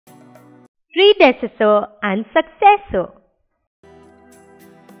predecessor and successor.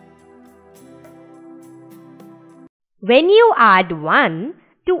 When you add 1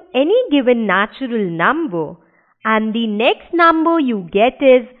 to any given natural number and the next number you get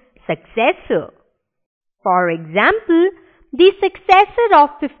is successor. For example, the successor of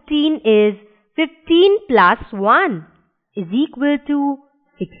 15 is 15 plus 1 is equal to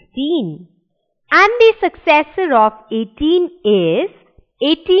 16. And the successor of 18 is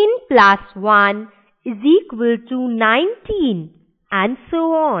 18 plus 1 is equal to 19, and so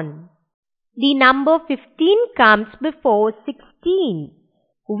on. The number 15 comes before 16.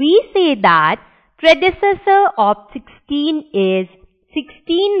 We say that predecessor of 16 is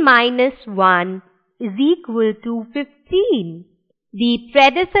 16 minus 1 is equal to 15. The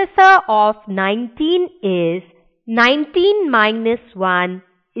predecessor of 19 is 19 minus 1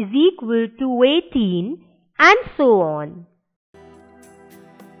 is equal to 18, and so on.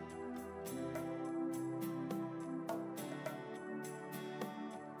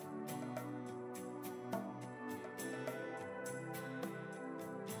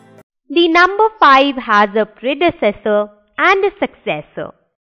 The number 5 has a predecessor and a successor.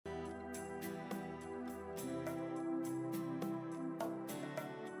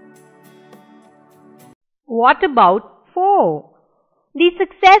 What about 4? The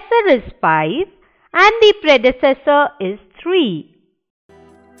successor is 5 and the predecessor is 3.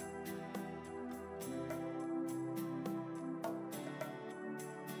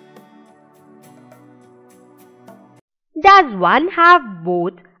 Does one have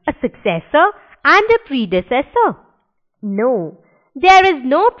both a successor and a predecessor? No, there is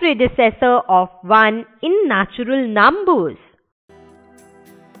no predecessor of 1 in natural numbers.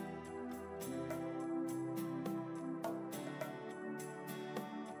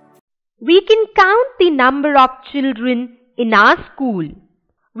 We can count the number of children in our school.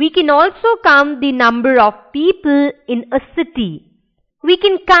 We can also count the number of people in a city. We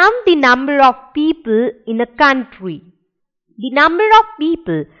can count the number of people in a country. The number of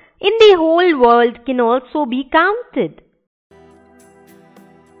people in the whole world can also be counted.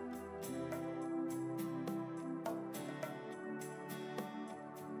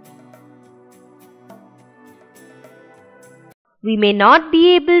 We may not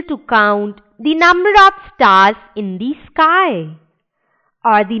be able to count the number of stars in the sky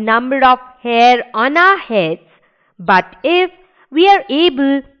or the number of hair on our heads, but if we are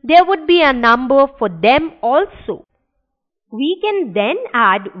able, there would be a number for them also. We can then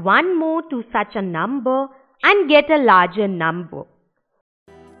add 1 more to such a number and get a larger number.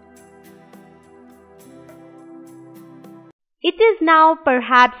 It is now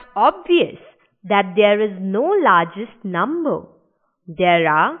perhaps obvious that there is no largest number. There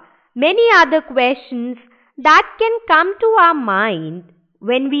are many other questions that can come to our mind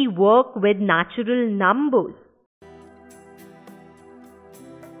when we work with natural numbers.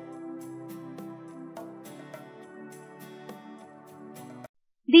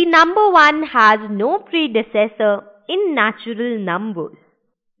 The number 1 has no predecessor in natural numbers.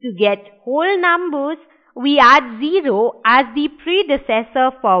 To get whole numbers, we add 0 as the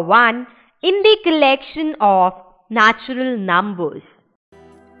predecessor for 1 in the collection of natural numbers.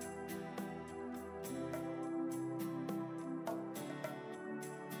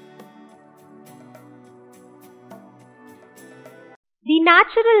 The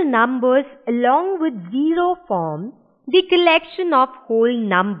natural numbers along with 0 form the collection of whole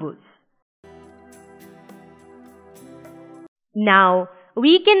numbers. Now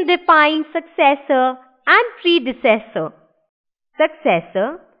we can define successor and predecessor.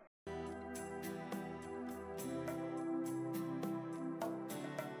 Successor.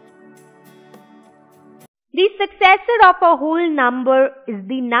 The successor of a whole number is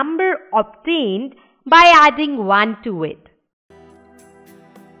the number obtained by adding 1 to it.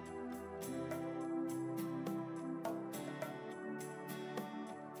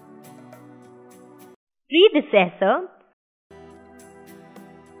 Predecessor.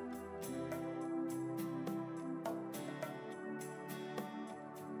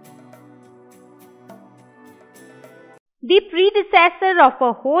 The predecessor of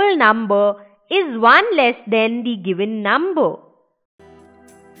a whole number is 1 less than the given number.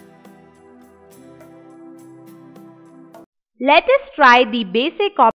 Let us try the basic